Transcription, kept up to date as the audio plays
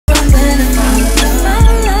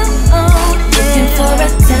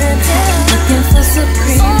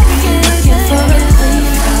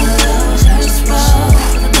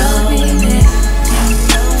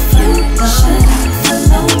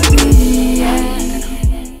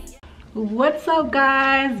What's up,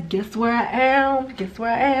 guys? Guess where I am? Guess where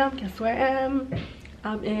I am? Guess where I am?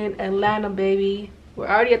 I'm in Atlanta, baby. We're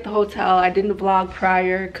already at the hotel. I didn't vlog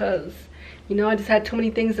prior because, you know, I just had too many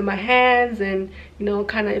things in my hands and, you know,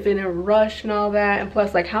 kind of in a rush and all that. And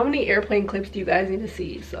plus, like, how many airplane clips do you guys need to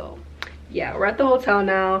see? So, yeah, we're at the hotel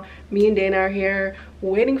now. Me and Dana are here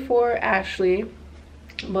waiting for Ashley.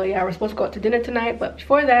 But yeah, we're supposed to go out to dinner tonight. But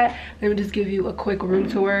before that, let me just give you a quick room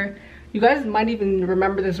tour. You guys might even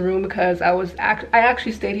remember this room because I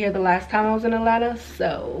actually stayed here the last time I was in Atlanta.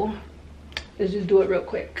 So let's just do it real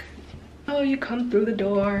quick. Oh, you come through the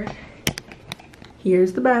door.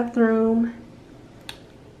 Here's the bathroom,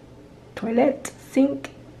 toilet, sink,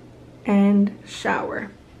 and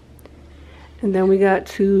shower. And then we got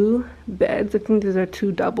 2 beds. I think these are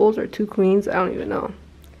 2 doubles or 2 queens. I don't even know.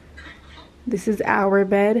 This is our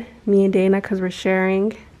bed, me and Dana, because we're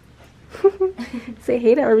sharing. Say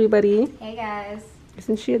hey to everybody. Hey guys.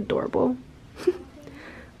 Isn't she adorable?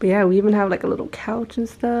 But yeah, we even have like a little couch and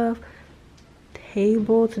stuff,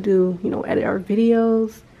 table to do, you know, edit our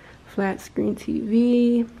videos, flat screen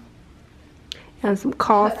TV, and some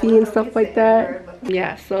coffee and stuff like that.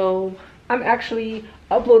 Yeah, so I'm actually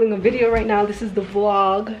uploading a video right now. This is the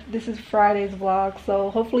vlog. This is Friday's vlog, so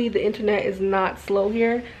hopefully the internet is not slow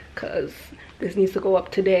here because this needs to go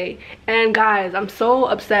up today. And guys, I'm so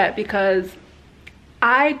upset because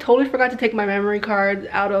I totally forgot to take my memory cards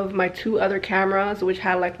out of my 2 other cameras, which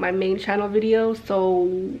had like my main channel videos,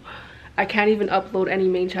 so I can't even upload any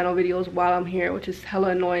main channel videos while I'm here, which is hella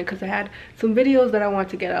annoying because I had some videos that I want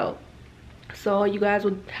to get out. So you guys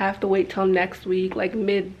would have to wait till next week, like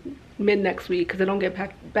mid next week, because I don't get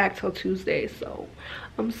back till Tuesday. So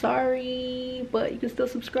I'm sorry, but you can still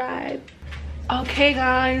subscribe. Okay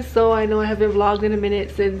guys, so I know I haven't vlogged in a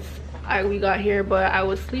minute since we got here, but I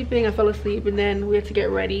was sleeping. I fell asleep and then we had to get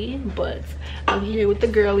ready. But I'm here with the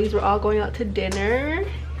girlies. We're all going out to dinner.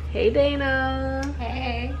 Hey Dana.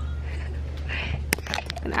 Hey.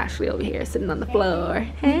 And Ashley over here sitting on the floor.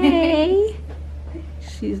 Hey.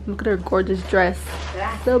 Look at her gorgeous dress.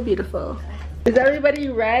 So beautiful. Is everybody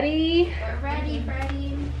ready? We're ready,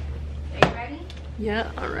 Freddie. Are you ready?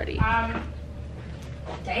 Yeah, I'm ready.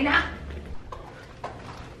 Dana.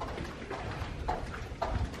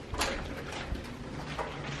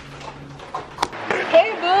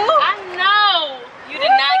 Hey boo! I know you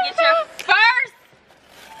did not get your first.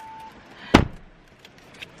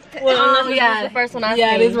 Well, this is the first one I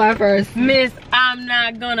Yeah, seen. it is my first. Miss, I'm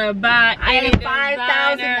not gonna buy. I had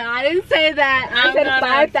 5,000. I didn't say that. I said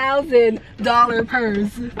 $5,000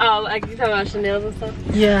 purse. Oh, like you talking about Chanel's and stuff?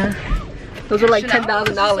 Yeah. Those are like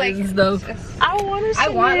 $10,000 and stuff. I want a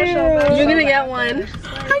Chanel. I want a Chanel. You're gonna get one.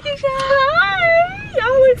 Hi, Keesha. Hi.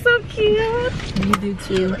 Y'all look so cute. You do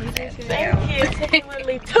too. Thank you. It took me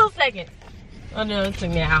literally 2 seconds. Oh no, it took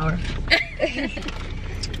me an hour.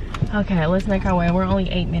 Okay, let's make our way. We're only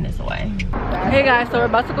 8 minutes away. Hey guys, so we're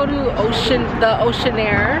about to go to the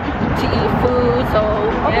Oceanaire to eat food. So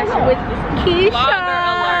I'm with Keesha.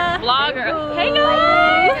 Vlogger alert. Vlogger. Hey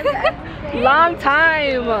guys. Long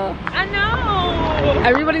time. I know.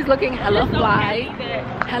 Everybody's looking hella fly.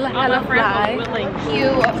 Hella fly. You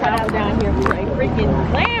upside down here for a freaking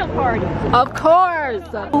land party. Of course.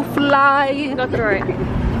 Fly. Go to the right.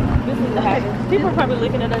 This is the happy. People are probably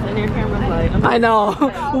looking at us in their cameras like, I know.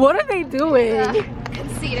 What are they doing?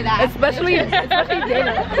 Conceited ass. Especially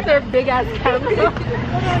Dana. Their big ass camera.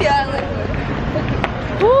 Yeah,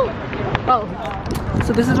 Oh,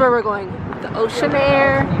 so this is where we're going. The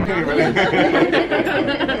Oceanaire.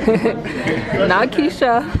 Not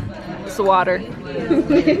Keesha. It's water.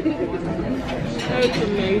 that's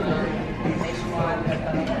amazing.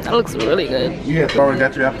 That looks really good. You have already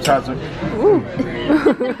got your appetizer. Ooh.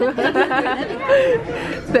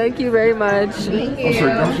 Thank you very much. thank you.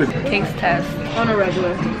 I'm sure. Taste test. On a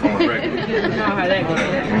regular. On a regular. You know how that goes.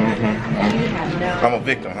 I'm a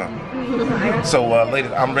victim, huh? So,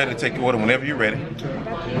 ladies, I'm ready to take your order whenever you're ready.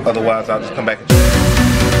 Otherwise, I'll just come back and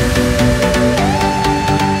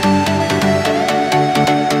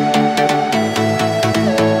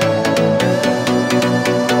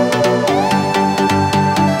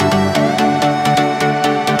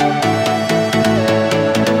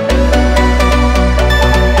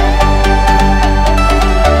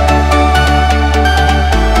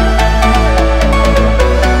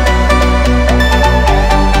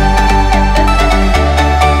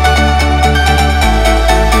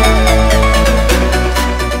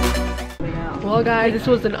guys, this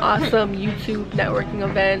was an awesome YouTube networking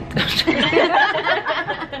event.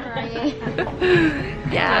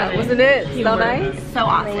 Yeah, wasn't it so nice? So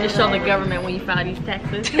awesome. It showed the government when you file these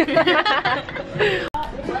taxes.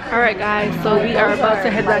 Alright guys, so we are about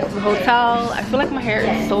to head back to the hotel. I feel like my hair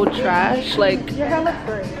is so trash. Like,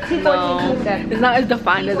 no, it's not as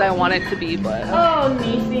defined as I want it to be, but Oh,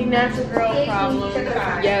 Niecy, natural girl problem.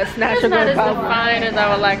 yes, natural Not girl as problem. defined as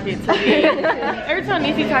I would like it to be. Every time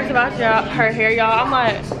Niecy talks about her hair, y'all, I'm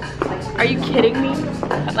like, are you kidding me?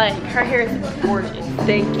 Like, her hair is gorgeous.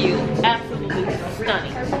 Thank you. Absolutely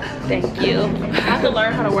stunning. Thank you. I have to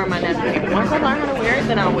learn how to wear my natural hair. Once I learn how to wear it,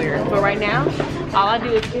 then I'll wear it. But right now, all I do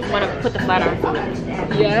is want to put the flat iron on.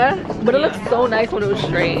 Yeah, but it looks so nice when it was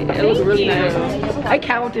straight. It looks really nice. I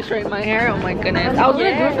can't wait to straighten my hair. Oh my goodness. I was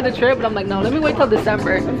gonna do it for the trip, but I'm like, no, let me wait till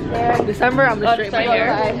December. December, I'm gonna straighten my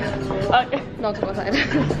hair. No, to go side.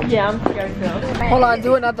 Yeah, I'm scared too. Hold on,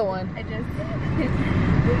 do another one.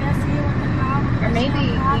 Or maybe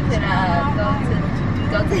we could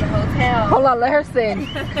go to the hotel. Hold on, let her sing.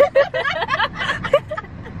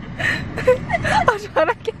 I'm trying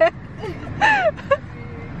to get.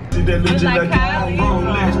 See that legend like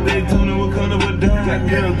Rolex, they tuning what kind of a dime. Got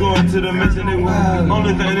girls going to the mess and they wild.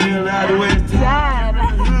 Only thing they allowed to wear is time.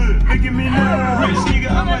 Look at me now. Rich nigga,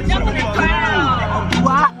 I might jump in the crowd.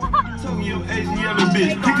 Tell me your age, yellow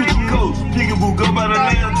bitch. Pikachu coach, Peekaboo, go by the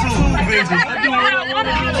damn two bitches. I do what I want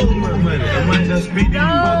to do. My money, I might just speak to you.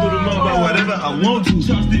 Go through the mall by whatever I want to.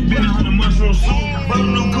 Chopstick bitches in a mushroom soup. Bottle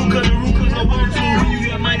no cook, cut the root, cause I want to. When you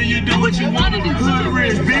got money, you do what you want to do. Hood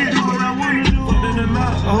rich, bitch, what I want to do. In the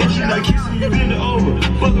mouth, I hope she like kissing you in the over.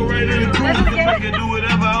 Fuck her right in the corner, I can do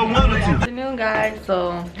whatever I wanted to. Good afternoon, guys.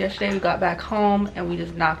 So yesterday we got back home and we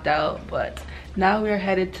just knocked out, but now we're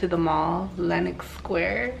headed to the mall, Lenox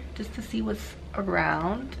Square, just to see what's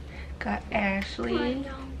around. Got Ashley,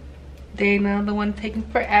 Dana, the one taking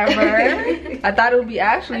forever. I thought it would be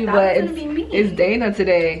Ashley, but it's Dana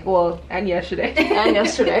today. Well, and yesterday. And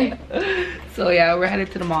yesterday. So yeah, we're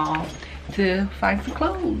headed to the mall to find some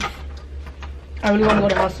clothes. I really want to go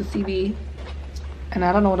to House of CB, and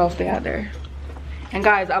I don't know what else they had there. And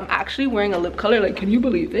guys, I'm actually wearing a lip color. Like, can you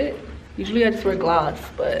believe it? Usually I just wear gloss,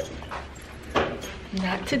 but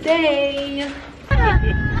not today.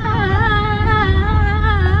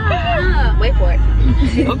 Wait for it.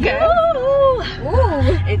 Okay. Ooh,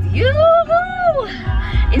 it's you.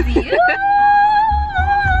 It's you.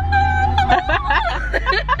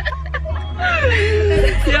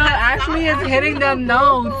 Yo, Ashley is hitting them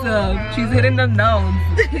notes. She's hitting them notes.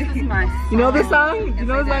 You know the song? You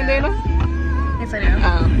know the song, Dana? Yes, I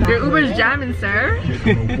know. Your Uber's jamming, sir.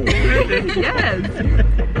 Yes.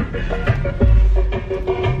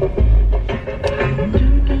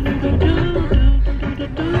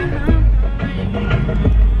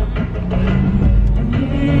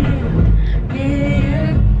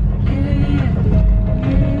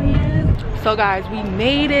 So guys, we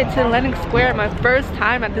made it to Lenox Square, my first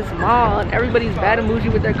time at this mall, and everybody's bad emoji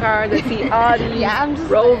with their cars. I see Audis, Yeah, I'm just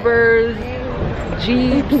Rovers,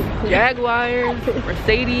 Jeeps, Jaguars,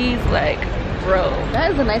 Mercedes, like, bro. That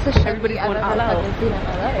is the nicest shirt Everybody's I've going ever all out. fucking seen in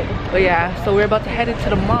my life. But yeah, so we're about to head into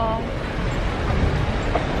the mall.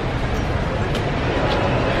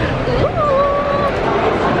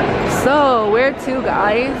 So where to,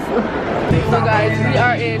 guys? So guys, we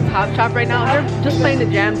are in Top Shop right now. They're just playing the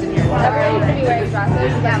jams in here. Everyone's gonna be wearing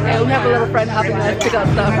dresses. And we have a little friend helping us pick up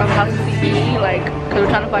stuff from House of CB, like, cause we're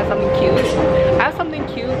trying to find something cute. I have something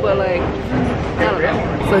cute, but like, I don't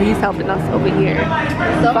know. So he's helping us over here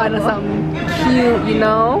find us something cute, you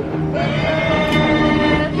know?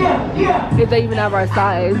 If they even have our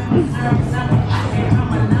size.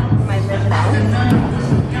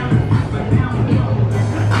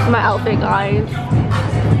 My outfit, guys.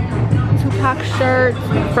 Tupac shirt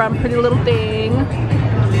from Pretty Little Thing.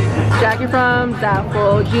 Jacket from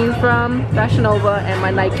Zaful. Jeans from Fashion Nova. And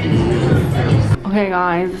my Nikes. Okay,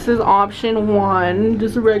 guys. This is option 1.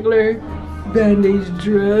 Just a regular bandage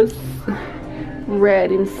dress.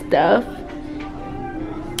 Red and stuff.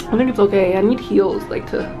 I think it's okay. I need heels, like,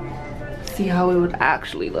 to see how it would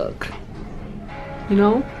actually look. You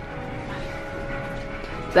know?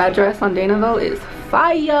 That dress on Dana, though, is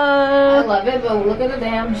fire. I love it, but look at the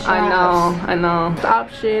damn straps. I know. It's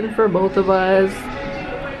option for both of us.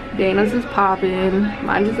 Dana's is popping.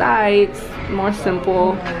 Mine is aight. More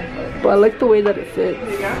simple. But I like the way that it fits.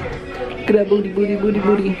 Look at that booty, booty, booty,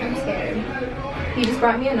 booty. I'm scared. He just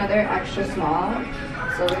brought me another extra small.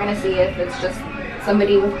 So we're gonna see if it's just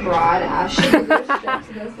somebody with broad ass shoulders stretch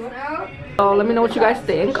this one out. So let me know what you guys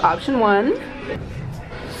think. Option 1.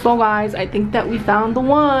 So guys, I think that we found the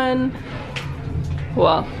one.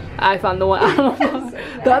 Well, I found the one. I don't know.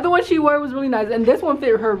 The other one she wore was really nice, and this one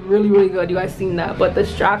fit her really, really good. You guys seen that? But the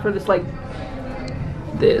straps were just like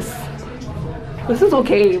this. This is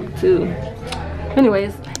okay too.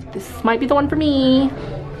 Anyways, this might be the one for me.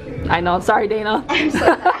 I know. Sorry, Dana. I'm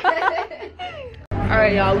so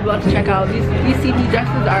Alright, y'all, we're about to check out. These CD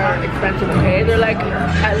dresses are expensive, okay? They're like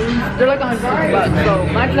at least they're like $150. So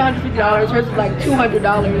mine's $150, hers is like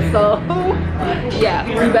 $200. So yeah,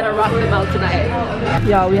 we better rock them out tonight.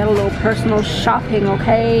 Y'all, we had a little personal shopping,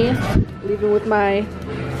 okay? Leaving with my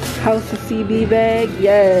House of CB bag.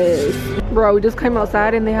 Yes. Bro, we just came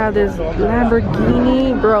outside and they have this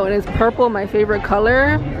Lamborghini. Bro, and it's purple, my favorite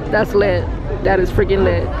color. That's lit. That is freaking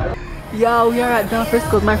lit. Yo, we are at Del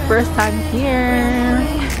Frisco's. My first time here.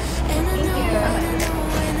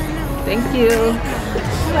 Thank you.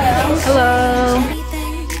 Hello.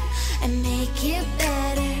 And make it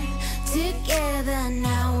better together.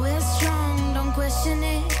 Now we're strong, don't question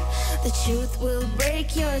it. The truth will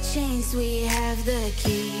break your chains. We have the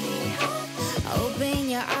key. Open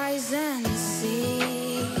your eyes and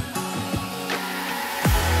see.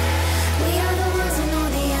 We are the ones who know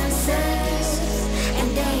the answers, and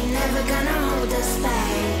they ain't never gonna hold us back.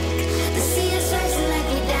 The sea is rising like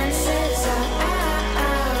we dancers.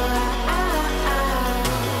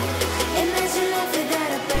 Imagine life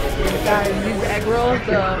without a purpose. Guys, these egg rolls,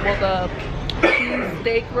 the cheese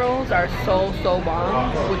steak rolls are so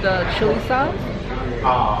bomb with the chili sauce.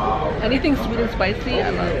 Anything sweet and spicy, I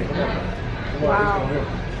love it. Wow.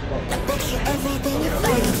 Everything you're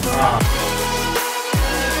fighting for.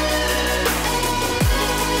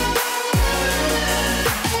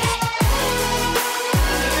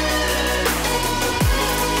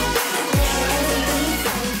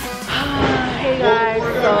 Hey guys,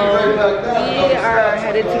 so we are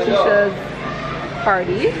headed to Keisha's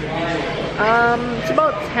party. It's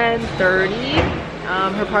about 10:30.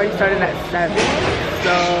 Her party started at 7.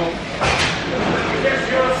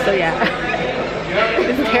 So yeah.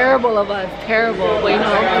 It's terrible of us, terrible. But you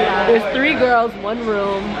know, there's 3 girls, 1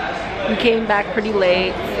 room. We came back pretty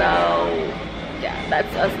late, so yeah,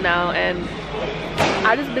 that's us now. And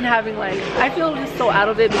I've just been having like, I feel just so out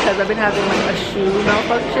of it because I've been having like a shoe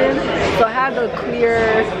malfunction. So I had the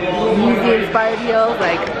clear Yeezy inspired heels,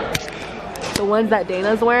 like the ones that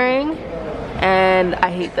Dana's wearing, and I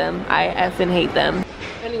hate them. I effing hate them.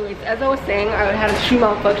 Anyways, as I was saying, I had a shoe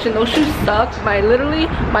malfunction. Those shoes sucked.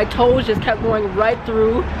 My toes just kept going right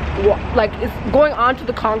through, like it's going onto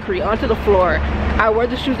the concrete, onto the floor. I wore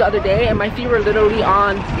the shoes the other day and my feet were literally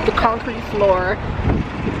on the concrete floor.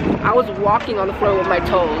 I was walking on the floor with my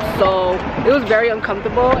toes, so it was very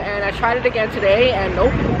uncomfortable, and I tried it again today and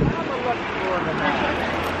nope.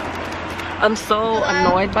 I'm so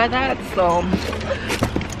annoyed by that. So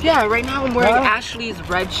yeah, right now I'm wearing Ashley's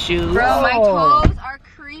red shoes. Bro, my toes are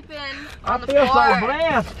creeping on the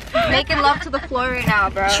floor. Making love to the floor right now,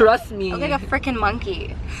 bro. Trust me. I look like a freaking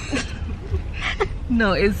monkey.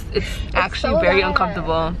 No, it's actually so very bad.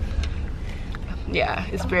 uncomfortable. Yeah,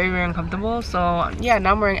 it's very uncomfortable. So yeah,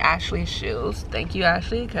 now I'm wearing Ashley's shoes. Thank you,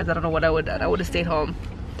 Ashley, because I don't know what I would have done. I would have stayed home.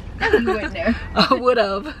 You went there. I would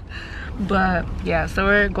have. But yeah, so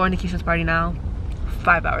we're going to Keisha's party now,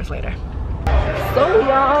 5 hours later. So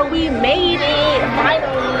y'all, we made it!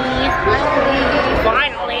 Finally!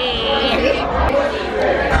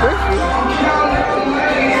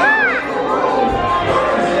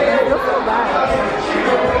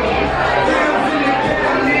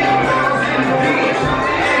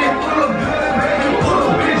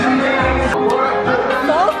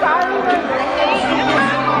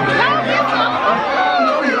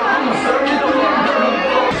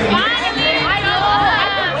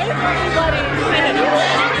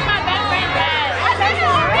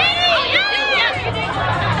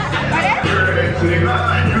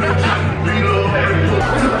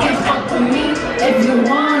 If you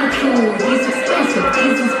wanted to, these expensive,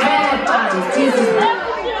 these is bad bodies, these is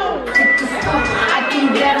I can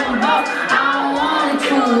get them both, I don't want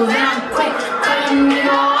to, and I'm quick, cutting me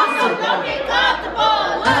off, so don't get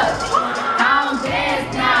comfortable, look, I don't dance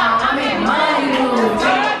now, I make money moves,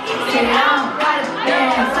 say I don't gotta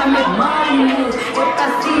dance, I make money moves, if I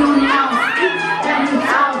see you now, that means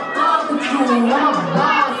I don't fuck with you, I'm a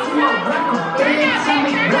boss, you a record bitch, I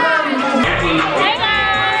make money moves.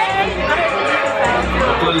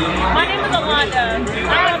 My name is Alonda.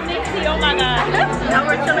 I am Nixie, oh my god. Now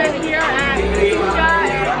we're chilling here at Keisha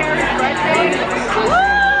and Perri's birthday.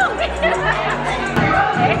 Woo!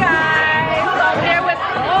 Hey guys, so I'm here with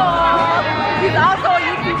Paul. He's also a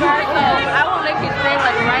YouTuber, so I will link his name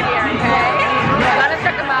like right here, okay? You gotta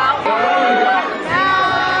check him out.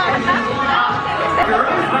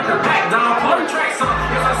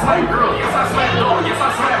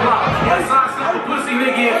 Pussy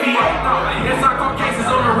nigga if he ain't thought. Yes, I caught cases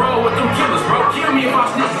on the road with them killers, bro. Kill me if I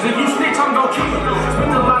snitches. If you snitch, I'm gon' kill you.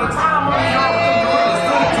 Spend a lot of time on y'all with them gorillas.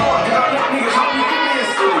 Don't talk, cause I got niggas hoping you can miss.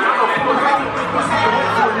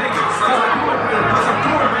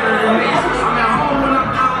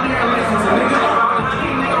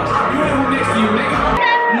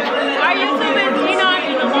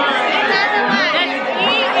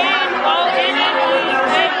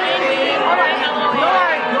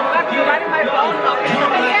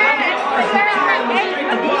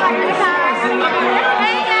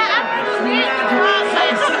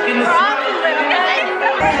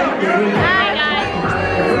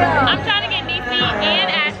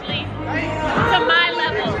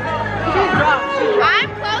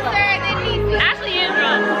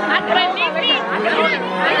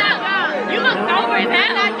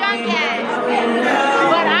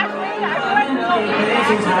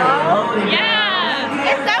 Yeah.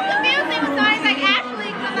 It's so confusing when somebody's like Ashley,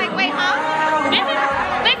 because I'm like, wait, huh?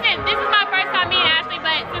 This is my first time meeting Ashley,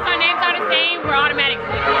 but since our names are the same, we're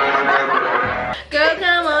automatically. Girl,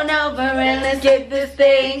 come on over and let's get this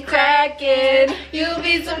thing cracking. You'll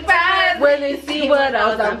be surprised when you see what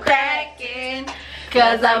else I'm cracking.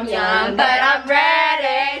 Cause I'm young, but I'm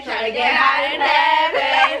ready. Try to get hot and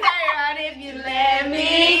heavy. Turn if you let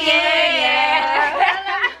me, yeah.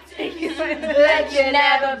 Let you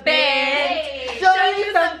never been. Show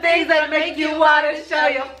you some things that make you wanna show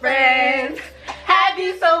your friends. Have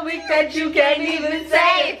you so weak that you can't even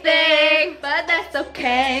say a thing. But that's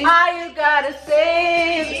okay. All you gotta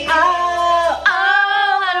say is, oh,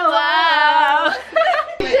 wow.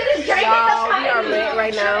 Y'all, we are late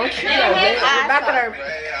right now. We're back at our... I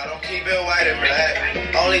don't keep it white and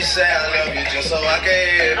black. Only say I love you just so I can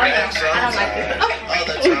hear it back.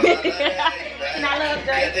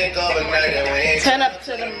 Turn up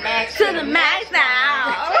to the max. To the max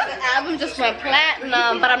now. The album just went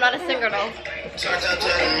platinum, but I'm not a singer though.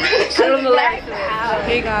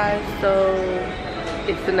 Hey guys, so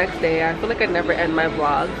it's the next day. I feel like I never end my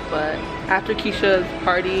vlogs, but after Keisha's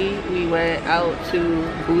party, we went out to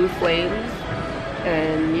Blue Flames,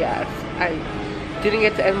 and yes, I didn't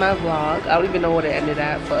get to end my vlog. I don't even know what it ended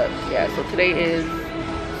at, but yeah, so today is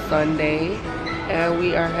Sunday, and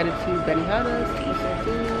we are headed to Benihana's to eat some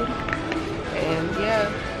food, and yeah.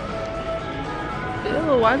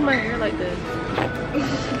 Ew, why is my hair like this?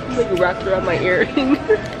 It's like wrapped around my earring.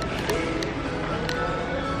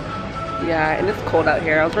 Yeah, and it's cold out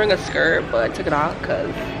here. I was wearing a skirt, but I took it off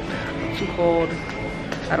because it's too cold.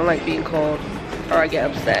 I don't like being cold, or I get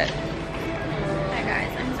upset. Hi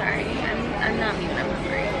guys, I'm sorry. I'm not mean. I'm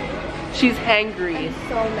hungry. She's hangry. I'm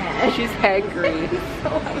so mad. She's hangry. So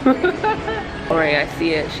hungry. Alright, I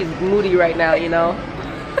see it. She's moody right now, you know.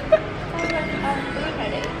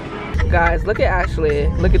 Guys, look at Ashley.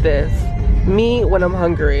 Look at this. Me when I'm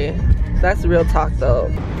hungry. That's real talk though.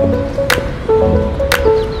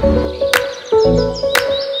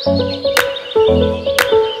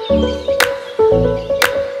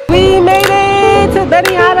 We made it to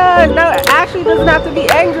Benihana's. Now Ashley doesn't have to be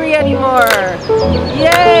angry anymore.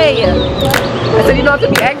 Yay! I said you don't have to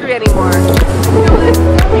be angry anymore.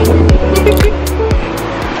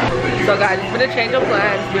 So guys, it's been a change of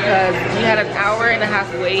plans because we had an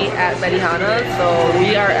hour-and-a-half wait at Benihana's. So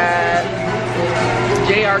we are at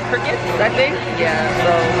JR Crickets, I think. Yeah,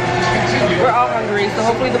 so we're all hungry. So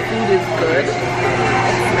hopefully the food is good. It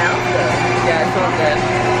smells good. Yeah, it smells good.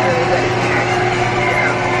 Really good. Yeah.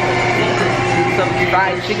 Some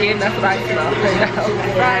fried chicken, that's what I smell right now.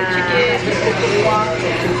 Fried chicken.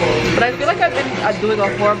 But I feel like I've been doing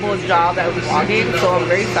a horrible job at vlogging, so I'm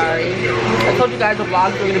very sorry. I told you guys the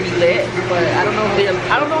vlogs were gonna be lit, but I don't know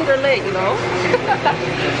if they're lit, you know?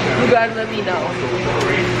 You guys let me know.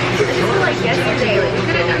 This is like yesterday. Like, you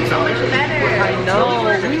could have done so much better. I know.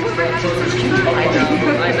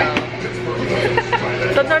 I know.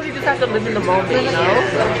 Sometimes you just have to live in the moment, you know?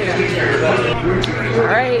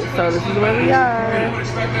 Alright, so this is where we are.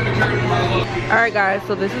 Alright guys,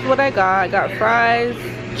 so this is what I got. I got fries,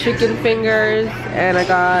 chicken fingers, and I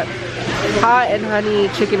got hot and honey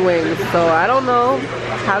chicken wings. So I don't know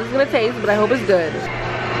how it's gonna taste, but I hope it's good.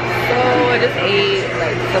 So I just ate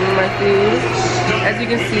like some of my food. As you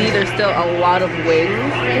can see, there's still a lot of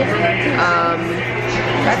wings.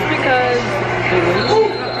 That's because the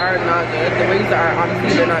wings are not good. The wings are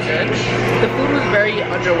honestly, they're not good. The food was very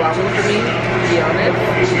underwhelming for me, to be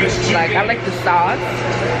honest. Like, I like the sauce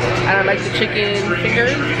and I like the chicken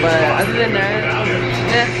fingers, but other than that,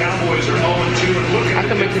 I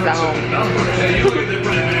can make this at home.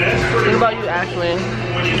 What about you, Ashley?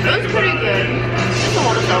 It was pretty good. Just a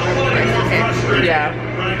hold us over. Okay. Yeah.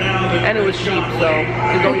 And it was cheap, so it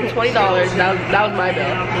was only $20. That was my bill.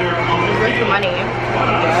 It was worth the money.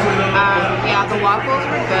 Yeah, the waffles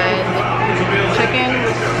were good. The chicken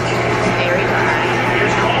was very dry.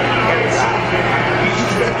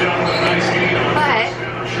 But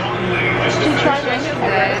to try this is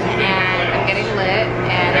good, and I'm getting lit,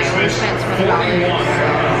 and I only spent $20,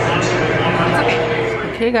 so it's okay.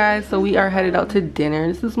 Okay guys, so we are headed out to dinner.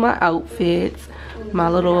 This is my outfit. My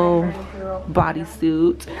little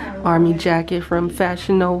bodysuit, army jacket from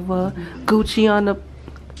Fashion Nova, Gucci on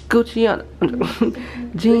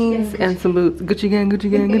jeans and some boots. Gucci gang, Gucci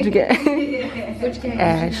gang, Gucci gang.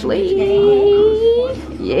 Ashley,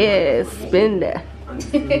 yes, spin that.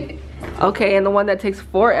 Okay, and the one that takes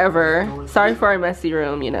forever. Sorry for our messy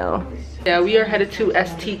room, you know. Yeah, we are headed to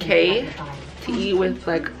STK to eat with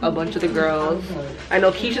like a bunch of the girls. I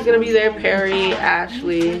know Keisha's gonna be there, Perri,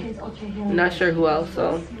 Ashley, not sure who else,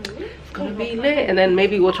 so gonna be lit, and then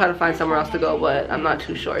maybe we'll try to find somewhere else to go, but I'm not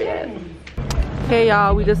too sure yet. Hey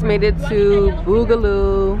y'all, we just made it to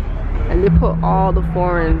Boogaloo, and they put all the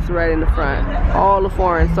foreigns right in the front, all the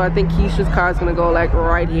foreigns. So I think Keisha's car is gonna go like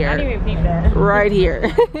right here. I didn't even peep that. Right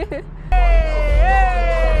here.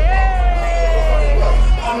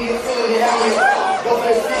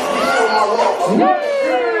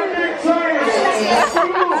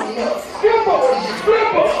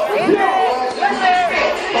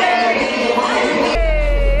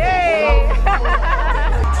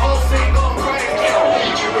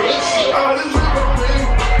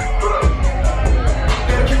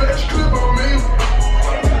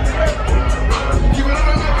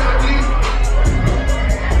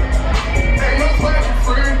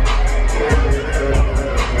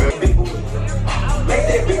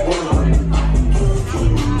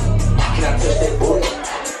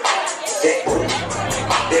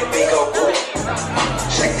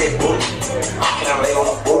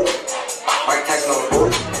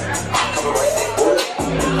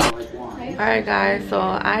 Alright guys, so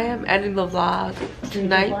I am ending the vlog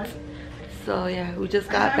tonight. So yeah, we just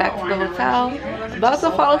got back to the hotel, about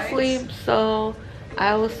to fall asleep, so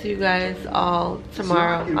I will see you guys all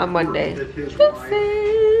tomorrow on Monday.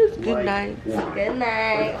 Good night. Good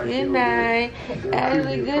night. Good night.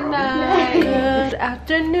 Ashley, good night. Good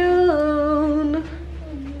afternoon.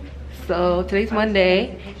 So today's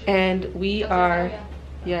Monday, and we are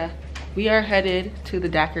headed to the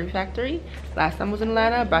daiquiri factory. Last time I was in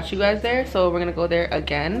Atlanta, I brought you guys there, so we're gonna go there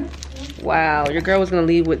again. Wow, your girl was gonna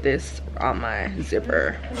leave with this on my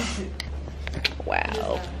zipper.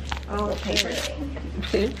 Wow. Oh, paper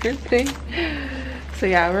thing. So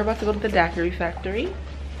yeah, we're about to go to the daiquiri factory.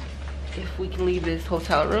 If we can leave this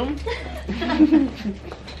hotel room.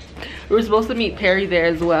 We were supposed to meet Perri there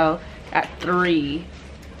as well at 3.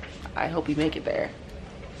 I hope we make it there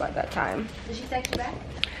by that time. Did she text you back?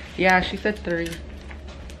 Yeah, she said 3.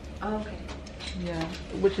 Oh, okay. Yeah,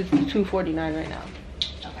 which is 2:49 right now.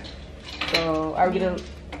 Okay. So are we gonna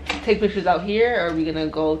take pictures out here, or are we gonna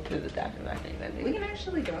go to the daiquiri factory? We can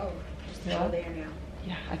actually go. Just go there now.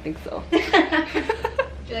 Yeah, I think so. Do you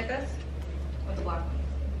like this? Or the black one?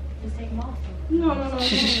 Just take them off. No.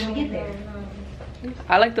 When we get there.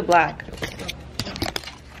 I like the black.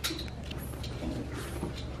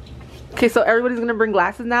 Okay, so everybody's gonna bring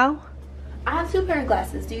glasses now? I have 2 pair of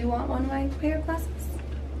glasses. Do you want one of my pair of glasses?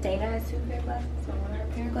 Dana has 2 pair of glasses. So one of her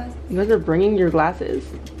pair of glasses. You guys are bringing your glasses?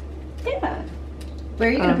 Yeah. Where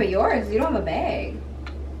are you gonna put yours? You don't have a bag.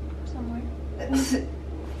 Somewhere.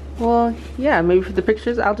 Well, yeah, maybe for the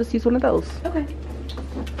pictures, I'll just use one of those. Okay.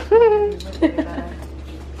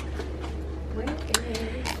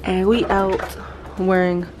 And we out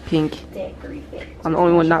wearing pink. I'm the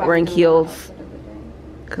only one not wearing heels,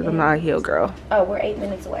 because I'm not a heel girl. Oh, we're 8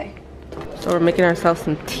 minutes away. So we're making ourselves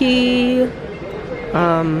some tea.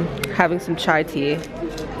 Having some chai tea.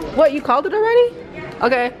 What, you called it already?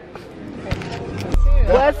 Okay.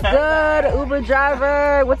 What's good, Uber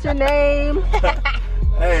driver? What's your name?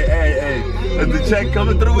 Hey. Is the check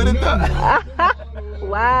coming through with it though?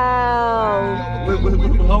 Wow.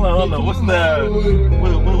 Hold on. What's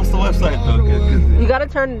the website though? You gotta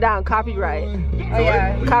turn it down. Copyright. Oh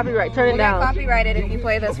yeah. Copyright. Turn it down. Copyrighted if you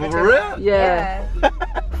play this For real? Yeah.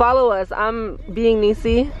 Follow us. I'm Being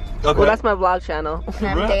Nisi. Okay. Well, that's my vlog channel.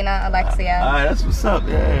 I'm Dana Alexia. Alright, that's what's up.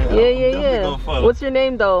 Yeah. What's your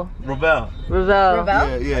name though? Ravel.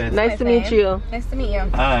 Ravel. Yeah. Nice to meet you. Nice to meet you.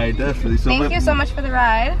 Alright, definitely. So Thank you so much for the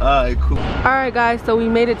ride. Alright, cool. Alright guys, so we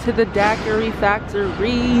made it to the daiquiri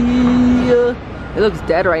factory. It looks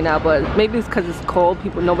dead right now, but maybe it's because it's cold.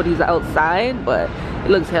 Nobody's outside, but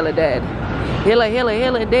it looks hella dead. Hella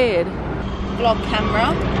dead. Vlog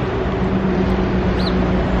camera.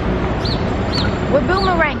 We're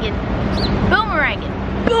boomeranging. Boomeranging.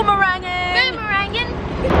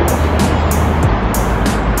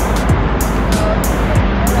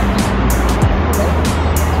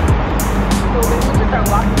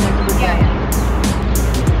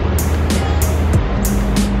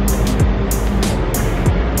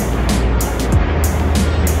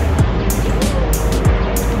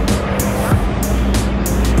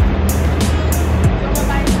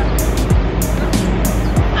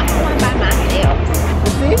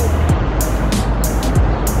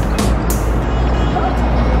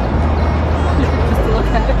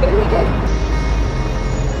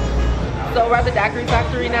 So we're at the daiquiri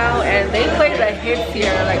factory now, and they play the hits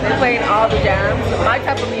here. Like, they're playing all the jams, my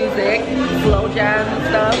type of music, slow jams and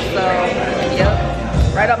stuff. So,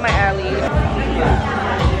 yep, right up my alley.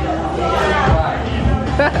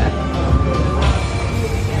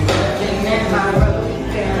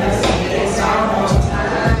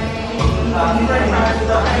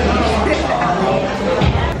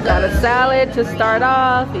 salad to start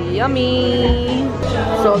off. Yummy.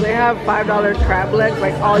 So they have $5 crab legs,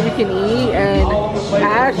 like all you can eat, and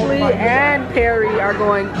Ashley and Perri are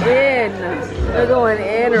going in. They're going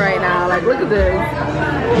in right now. Like, look at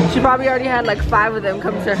this. She probably already had like 5 of them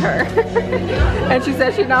come to her. And she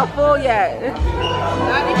said she's not full yet.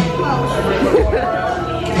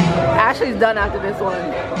 Ashley's done after this one.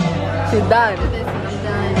 She's done.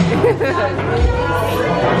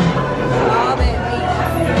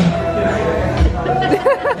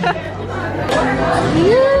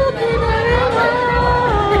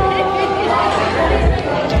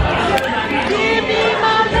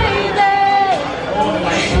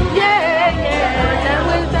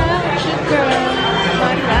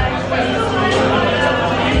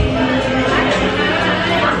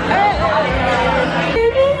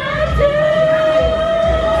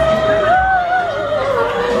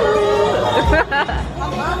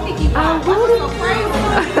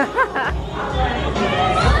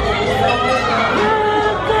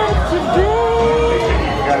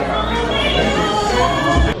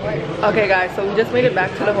 Okay guys, so we just made it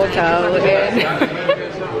back to the hotel and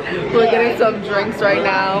we're getting some drinks right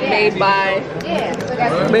now made by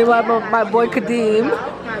my boy Kadeem.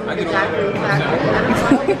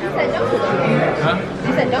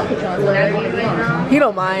 He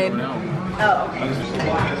don't mind. Oh,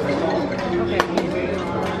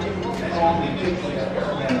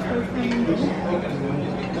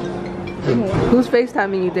 Who's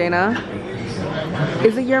FaceTiming you, Dana?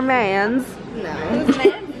 Is it your man's? No. Whose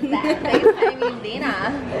man's is that? FaceTiming Dana.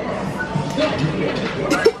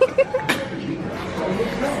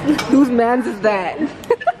 Whose man's is that?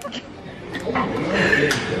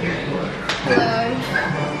 Hello.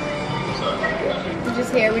 We're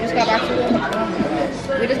just here. We just got back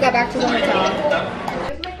to the hotel.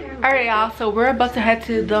 Alright y'all, so we're about to head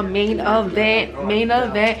to the main event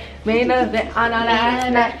on our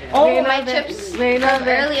last night. Oh, main my event, chips main from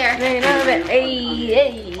event, earlier. Main event,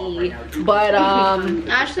 hey. But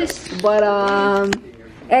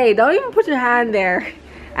hey, don't even put your hand there.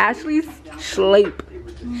 Ashley's sleep.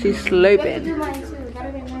 She's sleeping.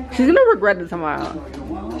 She's gonna regret it tomorrow.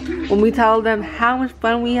 When we tell them how much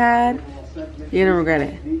fun we had, you're gonna regret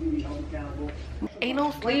it. Ain't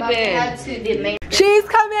no sleeping. She's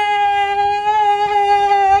coming!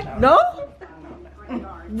 No?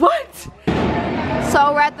 What?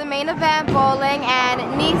 So we're at the main event bowling and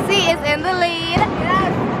Niecy is in the lead.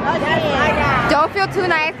 Yes. Okay. Don't feel too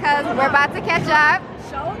nice because we're about to catch up.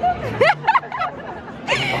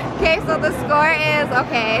 Okay, so the score is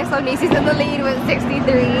okay. So Niecy's in the lead with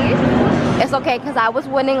 63. It's okay because I was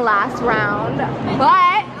winning last round.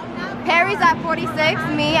 But Perri's at 46,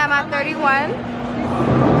 me, I'm at 31.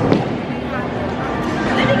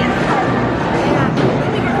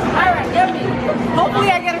 Hopefully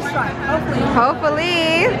I get a strike.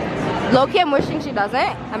 Hopefully. Low-key, I'm wishing she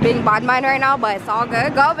doesn't. I'm being bad mind right now, but it's all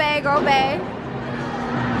good. Go, babe. Go, babe.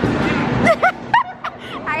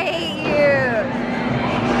 I hate you.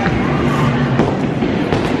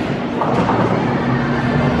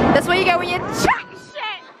 That's what you get when you talk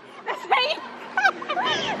shit. That's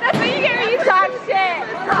what you get when you talk shit.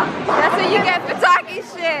 That's what you get for talking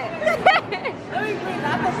shit.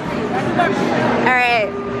 Alright.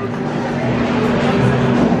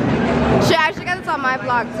 Shit, I actually got this on my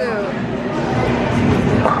vlog too.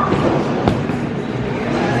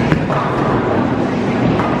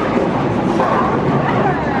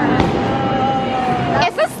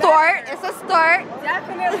 It's a start. It's a start.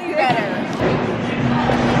 Definitely better.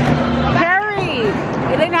 Perri,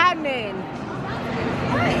 it ain't happening.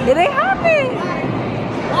 It ain't happening.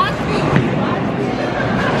 Watch me.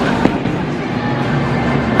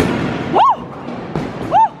 Woo!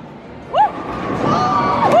 Woo! Woo!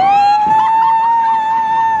 Woo!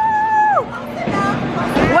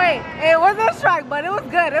 Wait, it wasn't a strike, but it was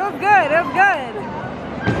good. It was good. It was good.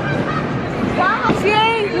 She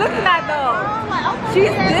ain't looking at though.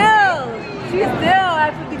 She's still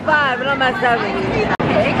at 55 and I'm at 70.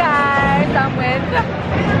 Hey guys, I'm with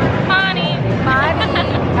Monty.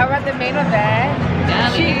 And we're at the main event.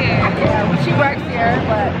 She works here,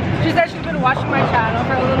 but she said she's been watching my channel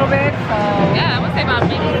for a little bit, so. Yeah, I would say about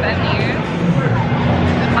maybe 7 years.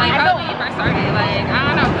 Like, probably when you first started, like, I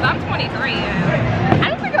don't know, because I'm 23. I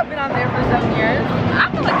don't think I've been on there for 7 years. I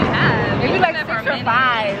feel like you have. Maybe like 6 or 5.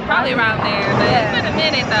 Probably around there, but it's been a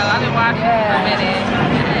minute though. I've been watching for a minute.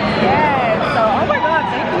 Yeah, so, oh my god,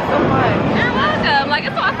 thank you so much. You're welcome. Like,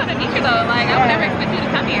 it's awesome to meet you though. Like, I would never expect you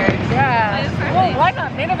to come here. Yeah. Like, it's perfect. Well, why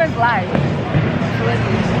not? Main event's live.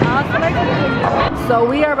 So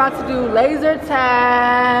we are about to do laser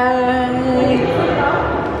tag.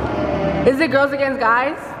 Is it girls against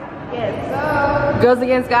guys? Yes. Girls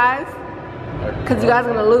against guys? Because you guys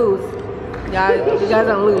are gonna lose. You guys are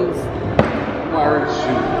gonna lose.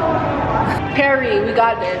 Perri, we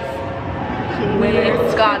got this. We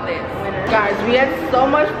got this. Guys, we had so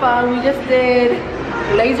much fun. We just did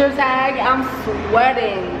laser tag. I'm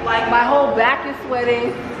sweating. Like my whole back is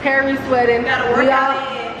sweating. Perri's sweating. We all,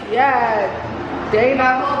 yeah. Dana.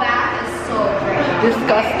 My whole back is so crazy.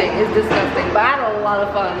 Disgusting. It's disgusting. But I had a lot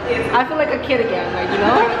of fun. I feel like a kid again, like, you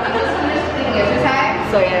know?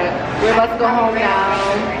 So yeah, we're about to go home now.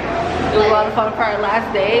 It was a lot of fun for our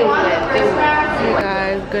last day. It was lit. Hey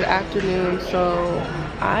guys, good afternoon. So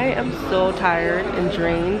I am so tired and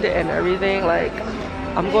drained and everything. Like,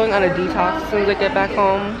 I'm going on a detox as soon as I get back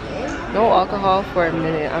home. No alcohol for a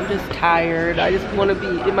minute. I'm just tired. I just want to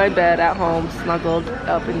be in my bed at home, snuggled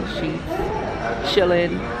up in the sheets,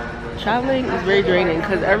 chilling. Traveling is very draining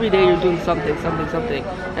because every day you're doing something.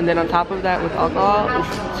 And then on top of that with alcohol,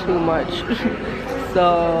 it's too much.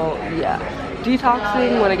 So yeah,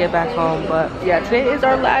 detoxing when I get back home. But yeah, today is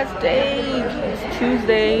our last day. It's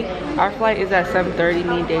Tuesday. Our flight is at 7:30,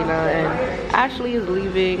 me, Dana, and Ashley is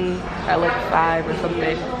leaving at like 5 or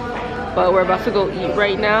something. But we're about to go eat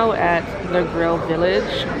right now at the Grill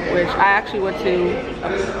Village, which I actually went to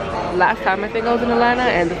last time I think I was in Atlanta,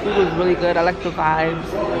 and the food was really good. I like the vibes,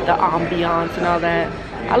 the ambiance and all that.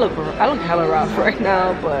 I look hella rough right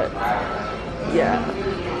now, but yeah.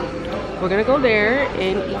 We're gonna go there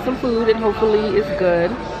and eat some food and hopefully it's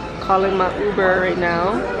good. Calling my Uber right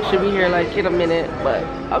now. Should be here like in a minute, but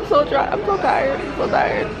I'm so tired. I'm so tired.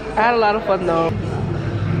 I had a lot of fun though.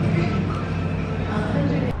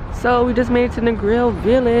 So we just made it to the Grill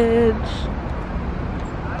Village.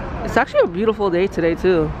 It's actually a beautiful day today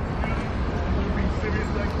too.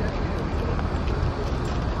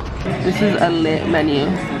 This is a lit menu.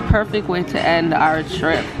 Perfect way to end our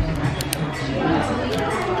trip.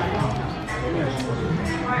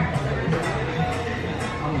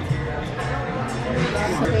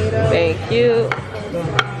 Thank you.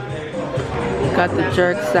 Got the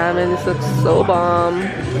jerk salmon. This looks so bomb.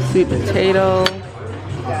 Sweet potato.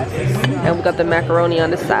 And we got the macaroni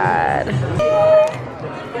on the side.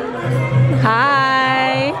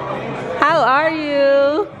 Hi. How are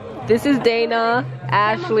you? This is Dana,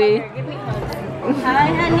 Ashley. Hi,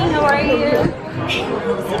 honey. How are you?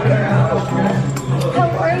 How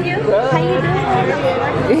are you? How you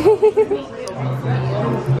doing?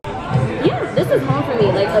 Yeah, this is home for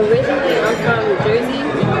me. Like, originally I'm from Jersey,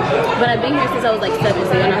 but I've been here since I was like 7,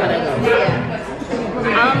 so I know how that goes. Yeah.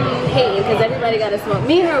 I'm hating because everybody got to smoke.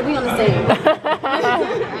 Me and her, we on the same. I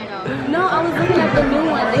know. No, I was looking at the new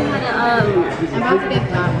one. They had a I'm about to get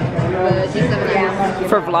the G7x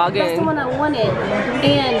for vlogging. That's the one I wanted.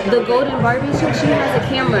 And the golden Barbie chick, she has a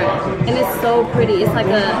camera, and it's so pretty. It's like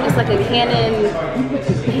a Canon.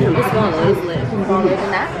 Damn, it's smaller. It's lit. Longer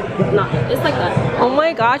than that? No, it's like that. Oh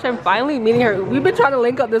my gosh, I'm finally meeting her. We've been trying to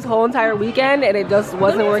link up this whole entire weekend, and it just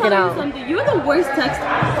wasn't working out. You're the worst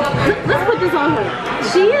texter. Let's put this on her.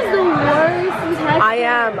 She is the worst texter. I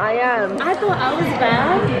am. I thought I was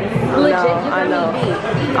bad. Legit, no,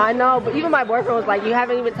 I know, but even my boyfriend was like, you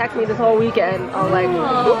haven't even texted me this whole weekend. I was like,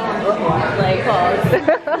 like, pause.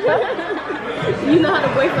 You know how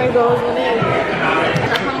the boyfriend goes when they...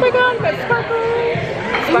 Oh my god, that's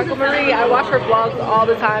Sparkle Marie. I watch her vlogs all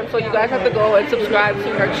the time, so you guys have to go and subscribe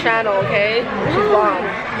to her channel, okay? She's bomb.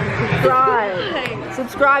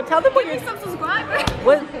 Subscribe. Tell them what your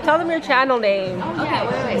tell them your channel name. Okay,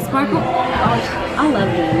 wait. Sparkle. Oh, I love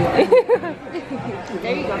you.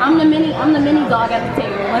 There you go. I'm the mini dog at the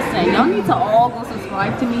table. Listen, y'all need to all go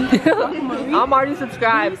subscribe to me. I'm already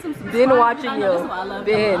subscribed. Been watching you.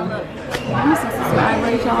 Been. Give me some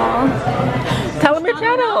subscribers, y'all. Tell them your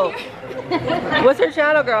channel. What's her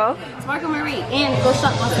channel, girl? Sparkle Marie. And go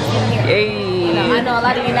shop my sister in here. Hey. You know, I know a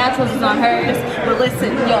lot of you naturals is on hers, but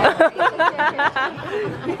listen,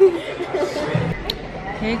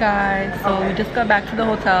 Hey guys, so we just got back to the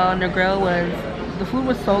hotel and the food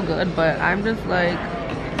was so good, but I'm just like,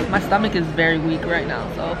 my stomach is very weak right now,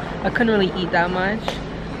 so I couldn't really eat that much.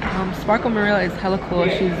 Sparkle Marie is hella cool.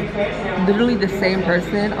 She's literally the same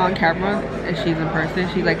person on camera as she's in person.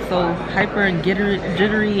 She's like so hyper and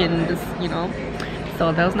jittery and just, you know.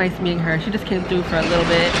 So that was nice meeting her. She just came through for a little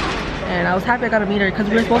bit, and I was happy I got to meet her because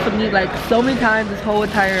we were supposed to meet like so many times this whole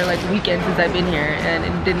entire like weekend since I've been here, and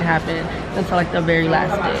it didn't happen until like the very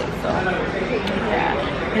last day. So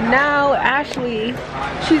yeah. And now Ashley,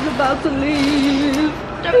 she's about to leave.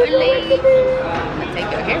 I'm gonna take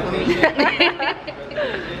your hair with me.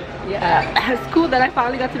 Yeah, it's cool that I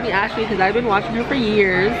finally got to meet Ashley because I've been watching her for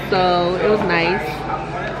years, so it was nice.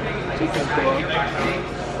 She's so cool.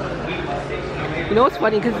 You know what's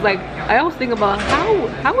funny? Because like I always think about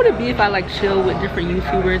how would it be if I like chill with different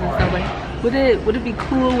YouTubers and stuff. Like would it be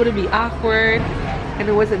cool? Would it be awkward? And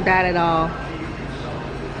it wasn't bad at all.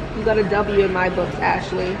 You got a W in my books,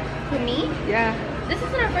 Ashley. For me? Yeah. This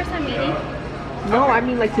isn't our first time meeting. No, I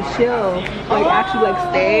mean like to chill, like actually like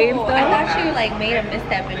stay and stuff. I thought you like made a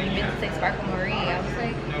misstep and you meant to say Sparkle Marie. I was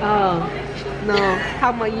like, oh no. How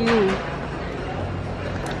about you?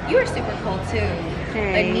 you were super cool too.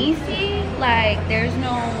 Hey. But Niecy, like there's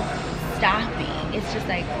no stopping. It's just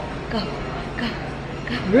like go, go,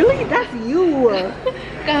 go. Really? That's you.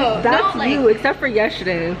 Go. That's no, like, you, except for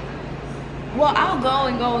yesterday. well, I'll go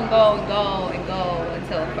and go and go and go and go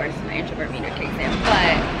until, of course, my introvert meter kicks in.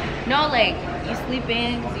 But no, like you sleep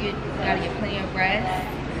in because you gotta get plenty of rest.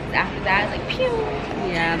 After that, it's like pew.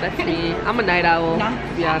 Yeah, that's me. I'm a night owl,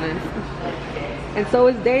 to be honest. And so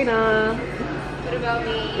is Dana. What about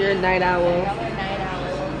me? You're a night owl. I'm a night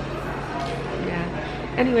owl.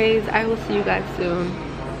 Yeah. Anyways, I will see you guys soon.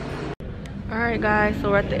 Alright guys, so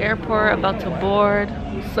we're at the airport about to board.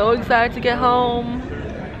 So excited to get home.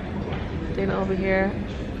 Dana over here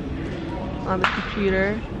on the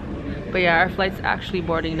computer. But yeah, our flight's actually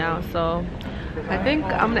boarding now, so I think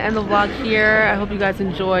I'm gonna end the vlog here. I hope you guys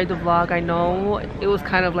enjoyed the vlog. I know it was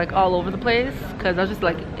kind of like all over the place because I was just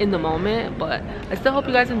like in the moment, but I still hope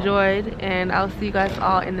you guys enjoyed, and I'll see you guys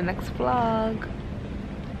all in the next vlog.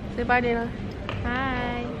 Say bye, Dana.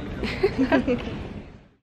 Hi.